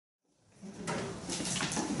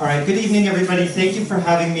All right, good evening, everybody. Thank you for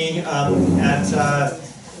having me at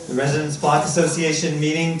the Residents Block Association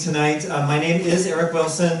meeting tonight. My name is Eric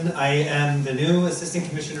Wilson. I am the new Assistant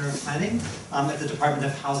Commissioner of Planning at the Department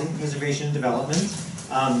of Housing Preservation and Development.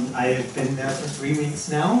 I've been there for 3 weeks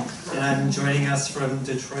now, and I'm joining us from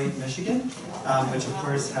Detroit, Michigan, which of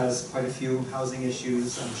course has quite a few housing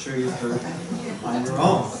issues I'm sure you've heard on your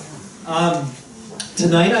own.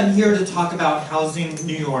 Tonight I'm here to talk about Housing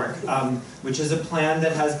New York, which is a plan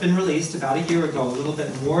that has been released about a year ago, a little bit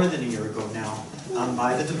more than a year ago now,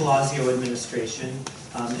 by the DeBlasio administration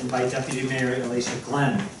and by Deputy Mayor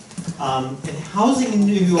Glenn. And Housing in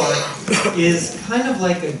New York is kind of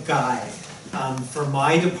like a guide for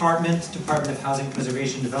my department, Department of Housing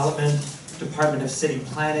Preservation and Development, Department of City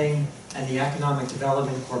Planning, and the Economic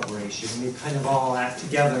Development Corporation. We kind of all act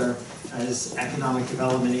together as economic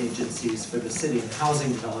development agencies for the city and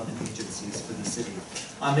housing development agencies for the city.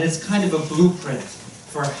 And it's kind of a blueprint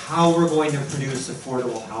for how we're going to produce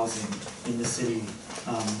affordable housing in the city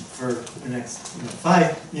for the next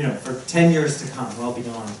for 10 years to come, well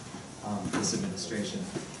beyond this administration.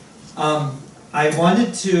 I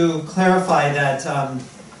wanted to clarify that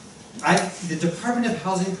the Department of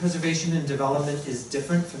Housing Preservation and Development is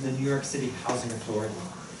different from the New York City Housing Authority.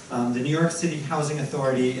 The New York City Housing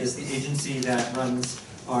Authority is the agency that runs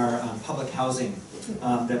our public housing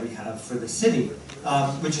that we have for the city,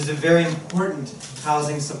 which is a very important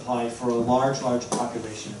housing supply for a large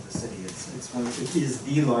population of the city. It is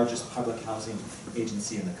the largest public housing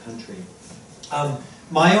agency in the country.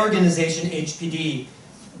 My organization, HPD,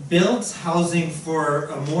 builds housing for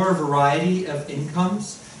a more variety of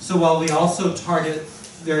incomes. So while we also target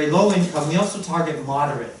very low income, we also target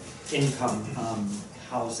moderate income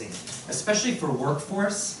housing, especially for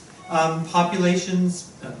workforce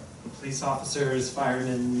populations, police officers,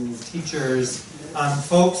 firemen, teachers,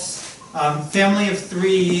 folks, family of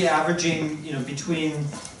 3 averaging between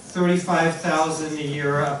 $35,000 a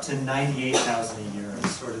year up to $98,000 a year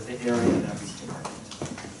is sort of the area that we target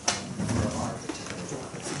for our particular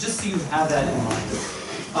product. So just so you have that in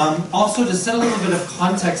mind. Also, to set a little bit of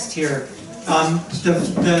context here,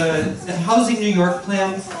 the Housing New York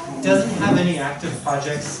plan doesn't have any active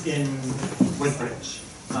projects in Woodbridge.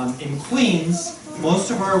 In Queens,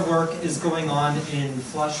 most of our work is going on in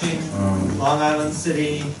Flushing, Long Island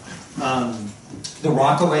City, the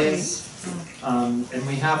Rockaways, and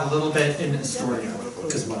we have a little bit in Astoria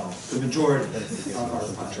as well, the majority of our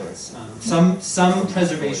projects. Some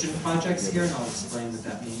preservation projects here, and I'll explain what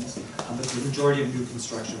that means, but the majority of new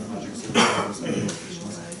construction projects are in those other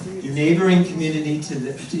locations. Your neighboring community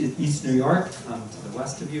to East New York, to the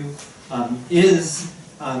west of you,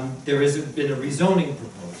 there has been a rezoning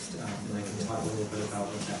proposed, and I can talk a little bit about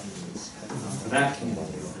what that means for that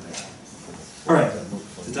community over there. All right,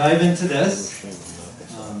 to dive into this,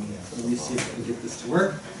 let me see if I can get this to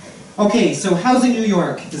work. Okay, so Housing New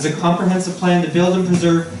York is a comprehensive plan to build and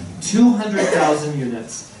preserve 200,000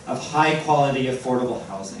 units of high-quality, affordable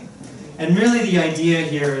housing. And really the idea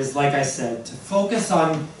here is, like I said, to focus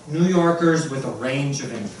on New Yorkers with a range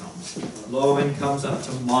of incomes, low incomes up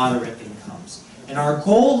to moderate incomes. And our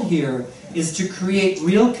goal here is to create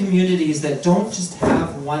real communities that don't just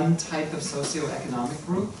have one type of socioeconomic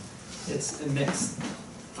group, it's a mix.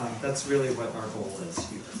 That's really what our goal is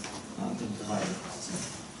here in providing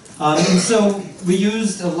housing. And so we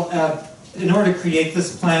used, in order to create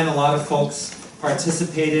this plan, a lot of folks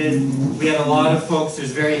participated. We had a lot of folks,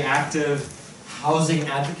 there's very active housing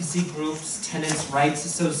advocacy groups, tenants' rights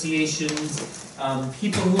associations,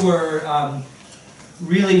 people who are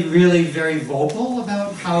really very vocal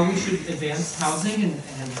about how we should advance housing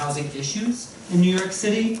and housing issues in New York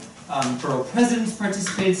City. Borough presidents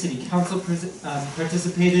participated, city council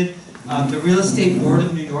participated, the Real Estate Board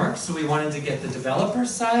of New York, so we wanted to get the developer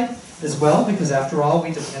side as well, because after all,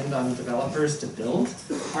 we depend on developers to build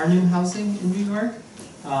our new housing in New York.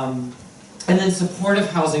 And then supportive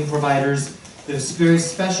housing providers, there's very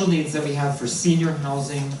special needs that we have for senior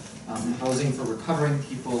housing, housing for recovering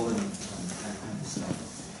people, and that kind of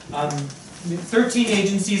stuff. 13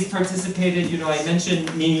 agencies participated. I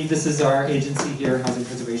mentioned me, this is our agency here, Housing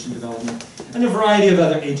Preservation Development, and a variety of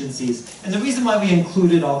other agencies. And the reason why we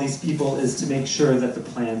included all these people is to make sure that the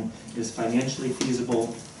plan is financially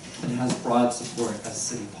feasible and has broad support as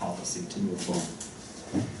city policy to move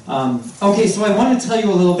forward. Okay, so I want to tell you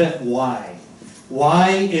a little bit why. Why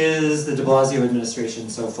is the DeBlasio administration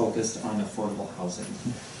so focused on affordable housing?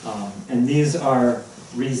 And these are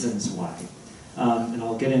reasons why. And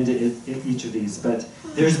I'll get into each of these, but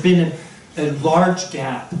there's been a large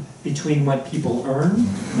gap between what people earn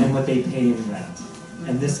and what they pay in rent.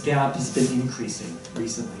 And this gap has been increasing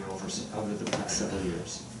recently over the past several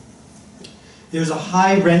years. there's a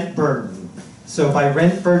high rent burden. So by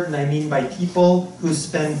rent burden, I mean by people who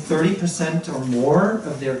spend 30% or more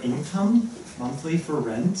of their income monthly for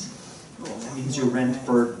rent. That means your rent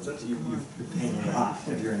burden, you're paying a lot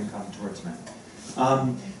of your income towards rent.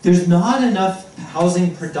 There's not enough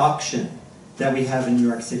housing production that we have in New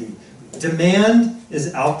York City. Demand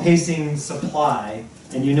is outpacing supply,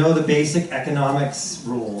 and you know the basic economics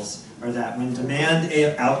rules are that when demand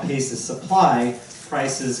outpaces supply,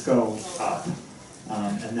 prices go up.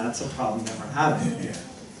 And that's a problem that we're having.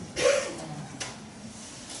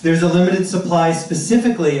 There's a limited supply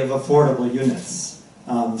specifically of affordable units.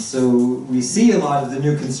 So we see a lot of the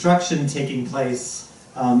new construction taking place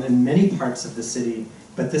in many parts of the city,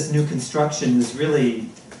 but this new construction is really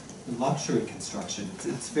luxury construction.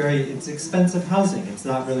 It's expensive housing. It's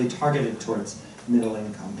not really targeted towards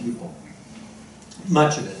middle-income people.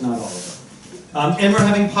 Much of it, not all of it. And we're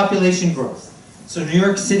having population growth. So New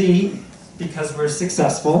York City, because we're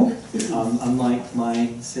successful, unlike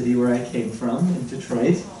my city where I came from, in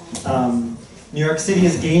Detroit, New York City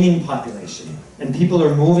is gaining population, and people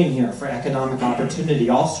are moving here for economic opportunity,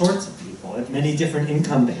 all sorts of people, at many different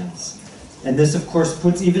income bands. And this, of course,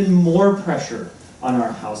 puts even more pressure on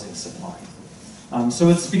our housing supply. So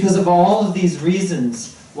it's because of all of these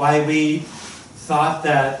reasons why we thought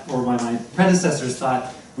that, or why my predecessors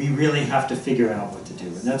thought, we really have to figure out what to do.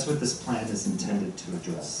 And that's what this plan is intended to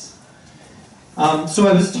address. So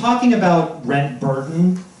I was talking about rent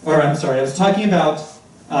burden, or I'm sorry, I was talking about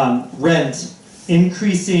rent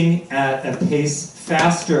increasing at a pace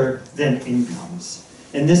faster than incomes.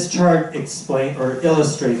 And this chart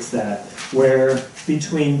illustrates that, where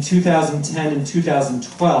between 2010 and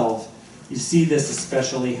 2012, you see this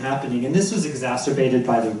especially happening. And this was exacerbated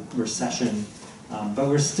by the recession, but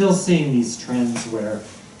we're still seeing these trends where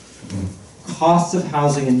costs of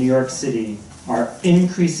housing in New York City are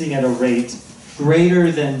increasing at a rate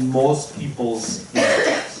greater than most people's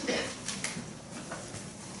incomes.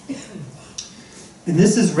 And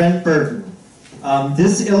this is rent burden.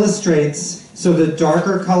 This illustrates, so the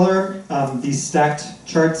darker color, these stacked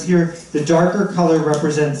charts here, the darker color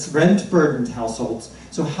represents rent-burdened households.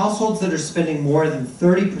 So households that are spending more than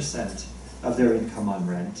 30% of their income on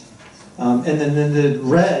rent. And then the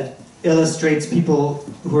red illustrates people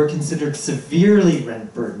who are considered severely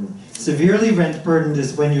rent-burdened. Severely rent-burdened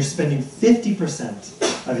is when you're spending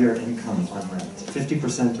 50% of your income on rent,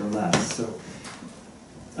 50% or less. So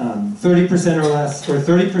 30% or less, or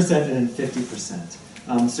 30% and then 50%.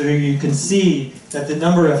 So you can see that the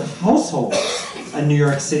number of households in New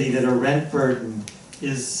York City that are rent-burdened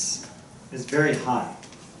is very high.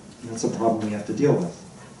 And that's a problem we have to deal with.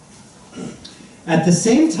 At the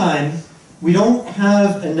same time, we don't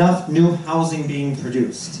have enough new housing being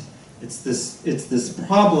produced. It's this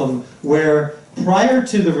problem where prior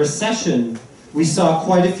to the recession, we saw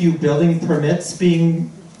quite a few building permits being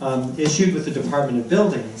issued with the Department of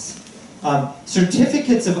Buildings.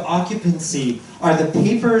 Certificates of occupancy are the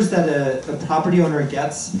papers that a property owner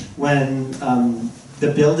gets when the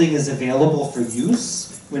building is available for use,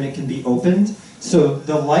 when it can be opened. So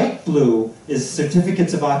the light blue is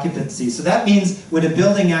certificates of occupancy. So that means when a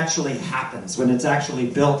building actually happens, when it's actually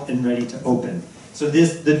built and ready to open. So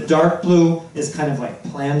the dark blue is kind of like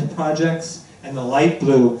planned projects, and the light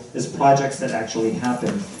blue is projects that actually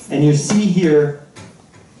happen. And you see here,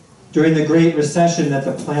 during the Great Recession, that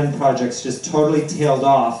the planned projects just totally tailed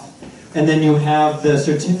off. And then you have the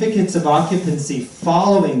certificates of occupancy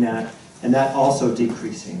following that, and that also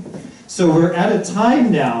decreasing. So we're at a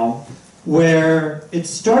time now where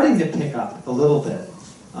it's starting to pick up a little bit,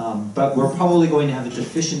 but we're probably going to have a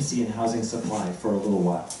deficiency in housing supply for a little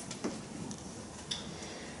while.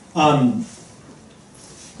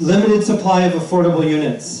 Limited supply of affordable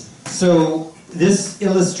units. So this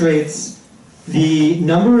illustrates the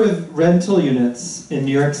number of rental units in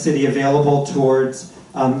New York City available towards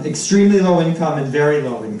extremely low income and very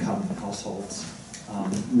low income households.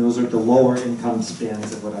 And those are the lower income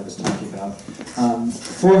spans of what I was talking about.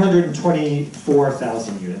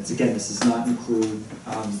 424,000 units. Again, this does not include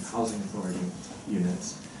housing authority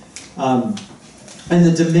units. And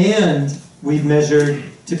the demand we've measured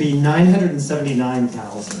to be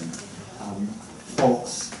 979,000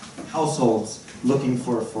 folks, households, looking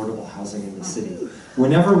for affordable housing in the city.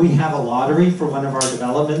 Whenever we have a lottery for one of our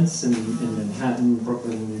developments in Manhattan,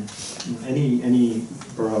 Brooklyn, any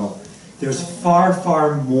borough, there's far,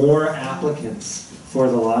 far more applicants for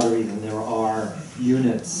the lottery than there are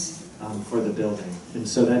units for the building. And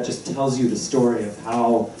so that just tells you the story of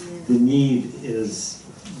how the need is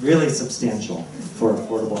really substantial for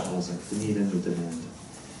affordable housing, the need and the demand.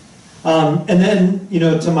 And then,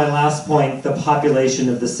 to my last point, the population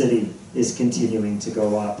of the city is continuing to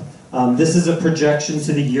go up. This is a projection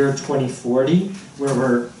to the year 2040,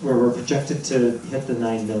 where we're projected to hit the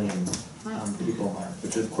 9 million people mark,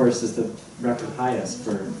 which of course is the record highest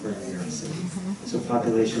for New York City. So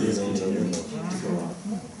population is continuing to go up.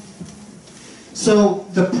 So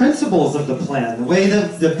the principles of the plan, the way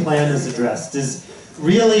that the plan is addressed, is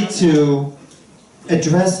really to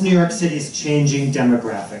address New York City's changing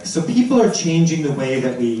demographics. So people are changing the way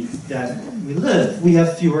that we live. We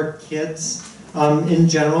have fewer kids. In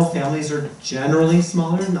general, families are generally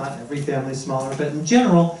smaller. Not every family is smaller, but in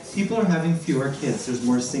general, people are having fewer kids. There's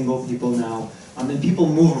more single people now, and people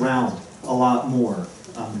move around a lot more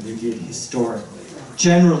than they did historically.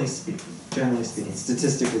 Generally speaking,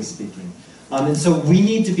 statistically speaking. And so we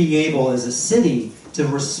need to be able, as a city, to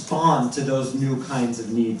respond to those new kinds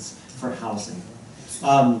of needs for housing.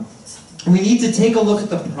 We need to take a look at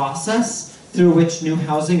the process through which new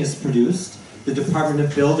housing is produced. The Department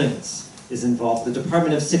of Buildings is involved. The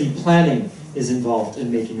Department of City Planning is involved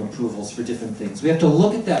in making approvals for different things. We have to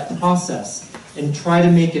look at that process and try to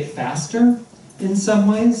make it faster in some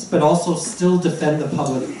ways, but also still defend the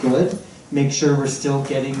public good, make sure we're still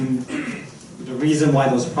getting the reason why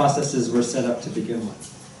those processes were set up to begin with.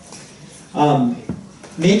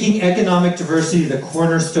 Making economic diversity the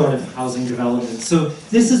cornerstone of housing development. So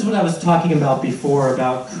this is what I was talking about before,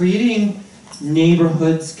 about creating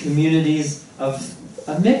neighborhoods, communities of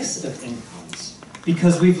a mix of incomes.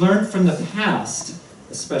 Because we've learned from the past,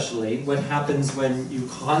 especially, what happens when you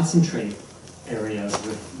concentrate areas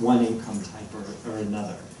with one income type or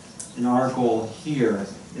another. And our goal here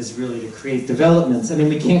is really to create developments. I mean,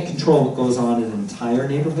 we can't control what goes on in an entire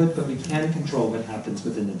neighborhood, but we can control what happens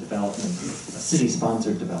within a development, a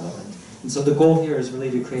city-sponsored development. And so the goal here is really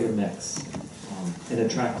to create a mix, an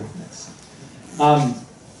attractive mix.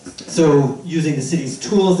 So using the city's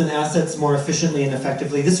tools and assets more efficiently and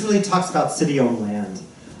effectively. This really talks about city-owned land.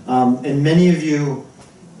 And many of you,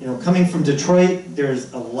 coming from Detroit,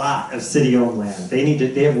 there's a lot of city-owned land.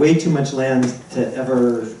 They have way too much land to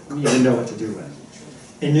ever even know what to do with.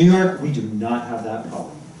 In New York, we do not have that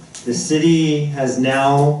problem. The city has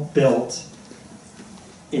now built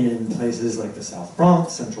in places like the South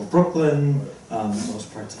Bronx, Central Brooklyn,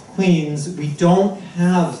 most parts of Queens. We don't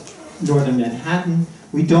have Northern Manhattan.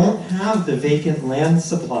 We don't have the vacant land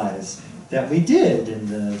supplies that we did in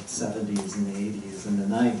the 70s and the 80s and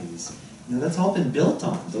the 90s. That's all been built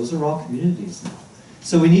on. Those are all communities now.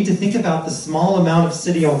 So we need to think about the small amount of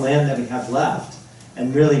city-owned land that we have left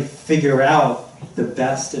and really figure out the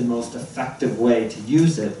best and most effective way to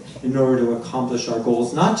use it in order to accomplish our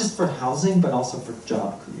goals, not just for housing, but also for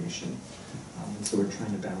job creation. And so we're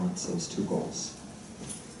trying to balance those two goals.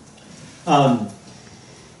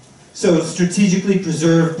 So strategically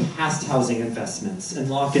preserve past housing investments and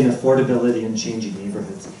lock in affordability in changing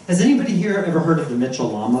neighborhoods. Has anybody here ever heard of the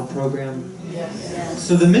Mitchell-Lama program? Yes.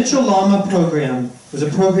 So the Mitchell-Lama program was a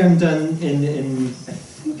program done in I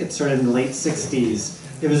think it started in the late 60s.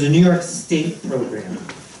 It was a New York State program.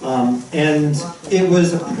 And it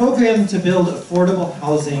was a program to build affordable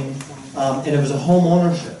housing, and it was a home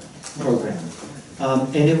ownership program.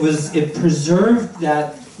 And it preserved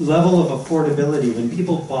that level of affordability. When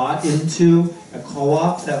people bought into a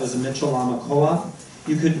co-op that was a Mitchell-Lama co-op,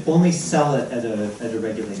 you could only sell it at a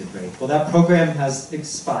regulated rate. Well, that program has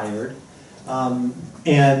expired,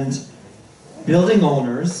 and building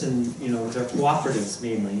owners, and they're cooperatives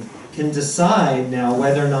mainly, can decide now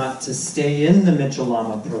whether or not to stay in the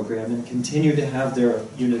Mitchell-Lama program and continue to have their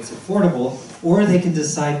units affordable, or they can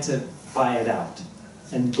decide to buy it out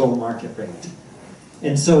and go market rate.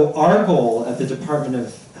 And so our goal at the Department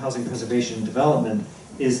of Housing Preservation and Development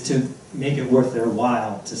is to make it worth their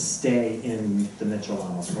while to stay in the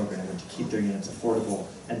Mitchell-Lama program and to keep their units affordable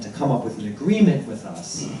and to come up with an agreement with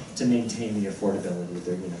us to maintain the affordability of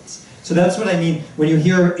their units. So that's what I mean when you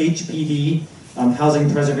hear HPD, Housing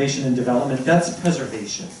Preservation and Development, that's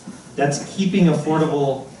preservation. That's keeping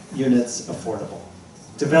affordable units affordable.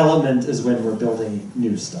 Development is when we're building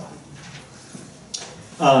new stuff.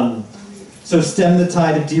 So stem the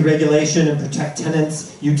tide of deregulation and protect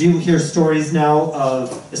tenants. You do hear stories now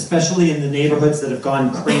of, especially in the neighborhoods that have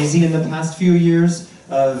gone crazy in the past few years,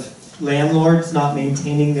 of landlords not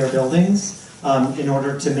maintaining their buildings in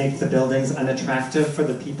order to make the buildings unattractive for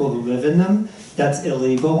the people who live in them. That's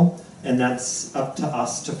illegal, and that's up to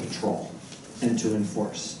us to patrol and to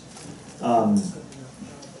enforce.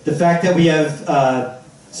 The fact that we have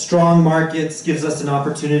strong markets gives us an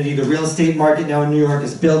opportunity. The real estate market now in New York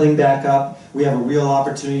is building back up. We have a real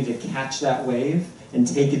opportunity to catch that wave and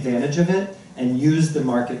take advantage of it and use the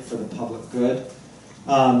market for the public good.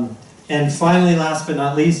 And finally, last but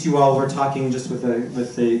not least, you all were talking just with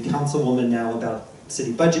the councilwoman now about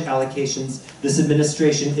city budget allocations. This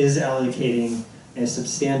administration is allocating a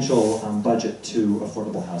substantial budget to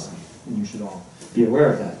affordable housing, and you should all be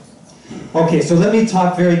aware of that. Okay, so let me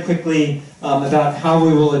talk very quickly about how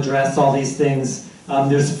we will address all these things.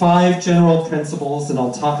 There's 5 general principles, and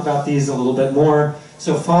I'll talk about these a little bit more.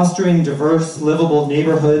 So fostering diverse, livable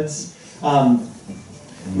neighborhoods.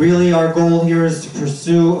 Really our goal here is to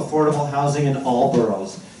pursue affordable housing in all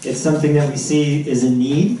boroughs. It's something that we see is a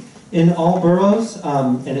need in all boroughs,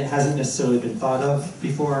 and it hasn't necessarily been thought of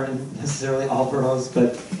before in necessarily all boroughs,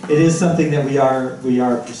 but it is something that we are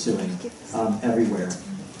pursuing everywhere.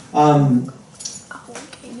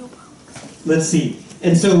 Let's see.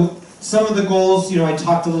 And so some of the goals, I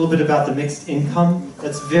talked a little bit about the mixed income.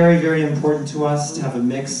 That's very, very important to us to have a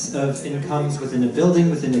mix of incomes within a building,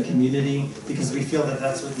 within a community, because we feel that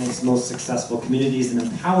that's what makes most successful communities and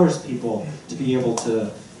empowers people to be able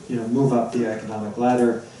to, move up the economic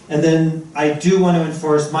ladder. And then I do want to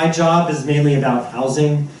enforce, my job is mainly about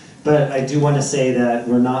housing, but I do want to say that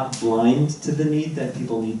we're not blind to the need that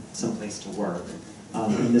people need someplace to work.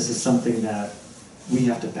 And this is something that we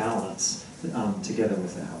have to balance together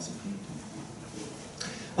with the housing need.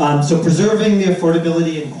 So preserving the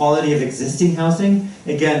affordability and quality of existing housing,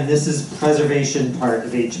 again, this is preservation part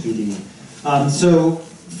of HPD. So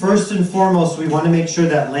first and foremost, we want to make sure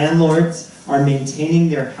that landlords are maintaining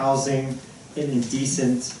their housing in a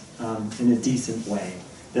decent way,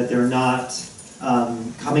 that they're not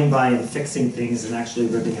coming by and fixing things and actually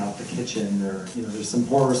ripping out the kitchen. Or there's some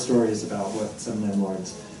horror stories about what some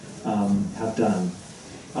landlords have done.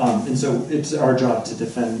 And so it's our job to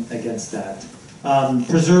defend against that.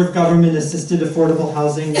 Preserve government-assisted affordable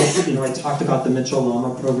housing. I talked about the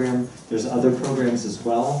Mitchell-Lama program. There's other programs as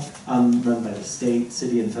well run by the state,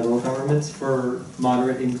 city, and federal governments for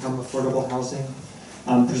moderate-income affordable housing.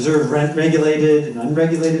 Preserve rent-regulated and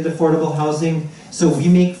unregulated affordable housing. So we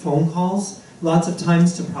make phone calls lots of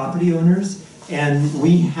times to property owners, and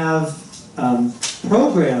we have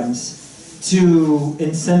programs to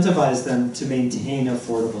incentivize them to maintain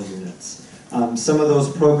affordable units. Some of those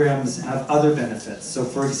programs have other benefits. So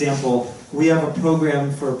for example, we have a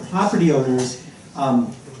program for property owners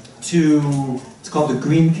it's called the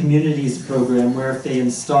Green Communities Program, where if they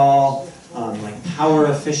install like power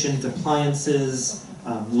efficient appliances,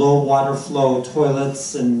 low water flow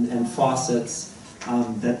toilets and faucets,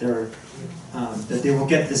 that they will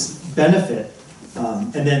get this benefit,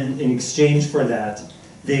 and then in exchange for that,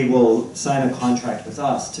 they will sign a contract with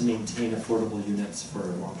us to maintain affordable units for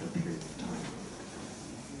a longer period of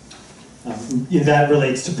time. That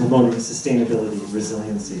relates to promoting sustainability,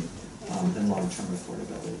 resiliency, and long-term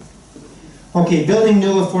affordability. Okay, building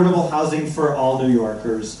new affordable housing for all New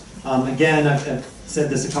Yorkers. Again, I've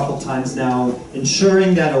said this a couple times now,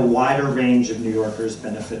 ensuring that a wider range of New Yorkers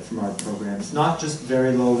benefit from our programs, not just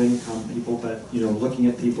very low-income people, but looking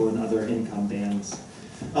at people in other income bands.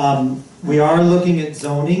 We are looking at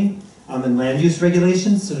zoning and land use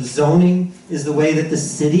regulations. So zoning is the way that the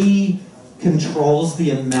city controls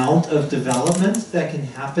the amount of development that can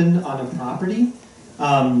happen on a property.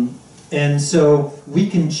 And so we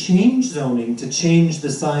can change zoning to change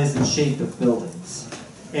the size and shape of buildings.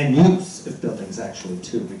 And use of buildings, actually,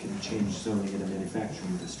 too. We can change zoning in a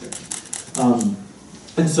manufacturing district.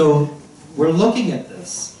 And so we're looking at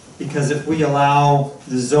this, because if we allow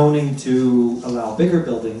the zoning to allow bigger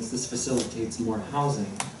buildings, this facilitates more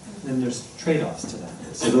housing, and there's trade-offs to that.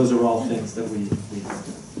 So those are all things that we do.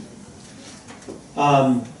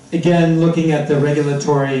 Again, looking at the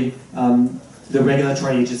regulatory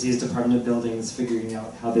agencies, Department of Buildings, figuring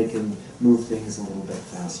out how they can move things a little bit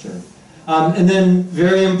faster. And then,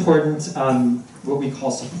 very important, what we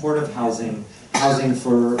call supportive housing, housing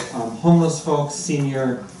for homeless folks,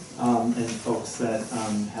 senior, and folks that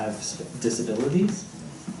have disabilities.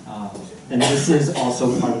 And this is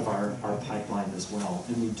also part of our pipeline as well.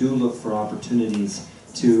 And we do look for opportunities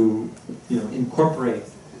to incorporate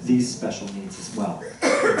these special needs as well.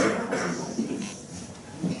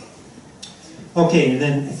 Okay, and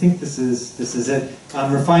then I think this is it.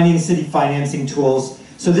 Refining city financing tools.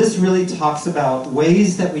 So this really talks about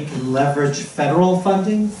ways that we can leverage federal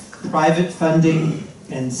funding, private funding,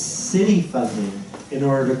 and city funding in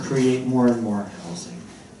order to create more and more housing.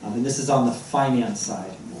 And this is on the finance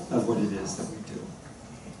side of what it is that we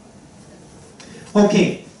do.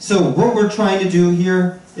 Okay, so what we're trying to do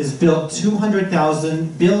here is build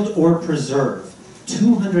or preserve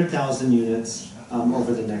 200,000 units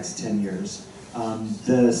over the next 10 years.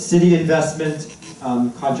 The city investment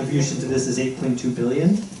contribution to this is $8.2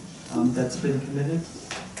 billion that's been committed.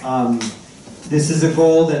 This is a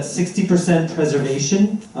goal that's 60%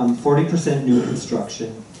 preservation, 40% new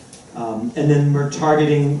construction. And then we're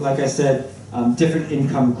targeting, like I said, different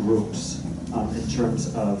income groups in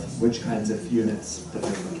terms of which kinds of units that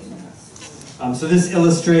they're looking at. So this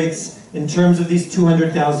illustrates, in terms of these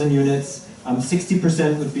 200,000 units,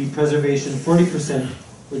 60% would be preservation, 40%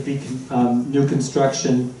 would be new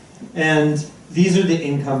construction, and these are the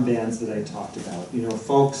income bands that I talked about. You know,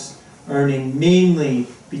 folks earning mainly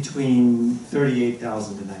between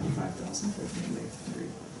 38,000 to 95,000 for a family of three,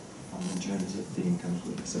 in terms of the income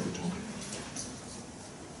groups that we're talking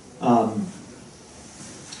about.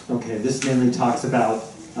 Okay, this mainly talks about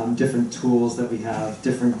different tools that we have,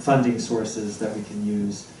 different funding sources that we can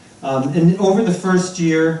use. And over the first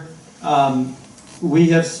year, we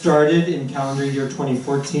have started in calendar year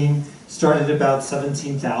 2014, started about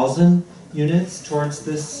 17,000 units towards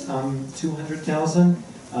this 200,000.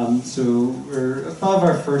 So we're above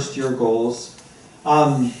our first year goals.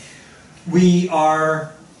 We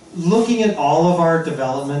are looking at all of our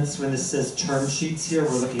developments. When this says term sheets here,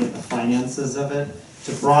 we're looking at the finances of it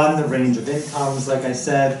to broaden the range of incomes, like I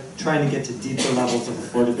said, trying to get to deeper levels of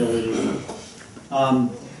affordability.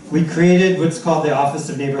 We created what's called the Office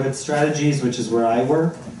of Neighborhood Strategies, which is where I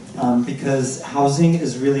work, because housing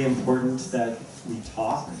is really important that we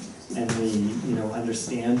talk and we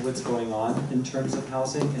understand what's going on in terms of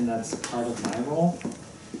housing, and that's part of my role.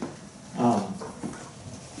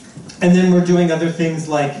 And then we're doing other things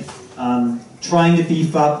like trying to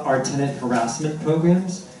beef up our tenant harassment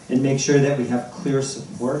programs and make sure that we have clear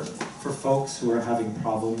support for folks who are having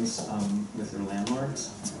problems with their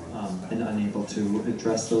landlords and unable to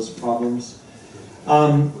address those problems.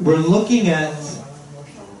 We're looking at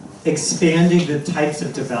expanding the types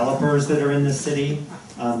of developers that are in the city.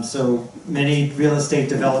 So many real estate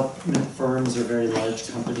development firms are very large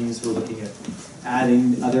companies. We're looking at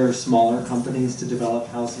adding other smaller companies to develop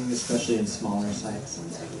housing, especially in smaller sites.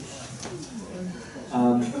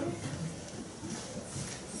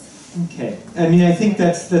 Okay, I mean, I think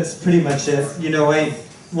that's pretty much it. You know, I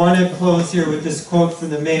want to close here with this quote from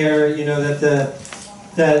the mayor. You know,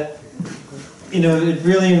 that it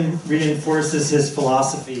really reinforces his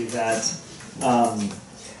philosophy that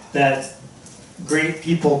that great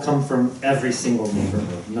people come from every single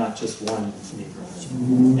neighborhood, not just one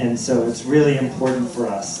neighborhood. And so it's really important for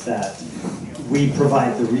us that we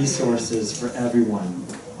provide the resources for everyone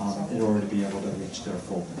in order to be able to reach their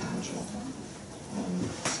full potential.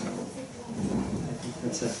 So I think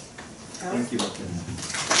that's it. Thank you.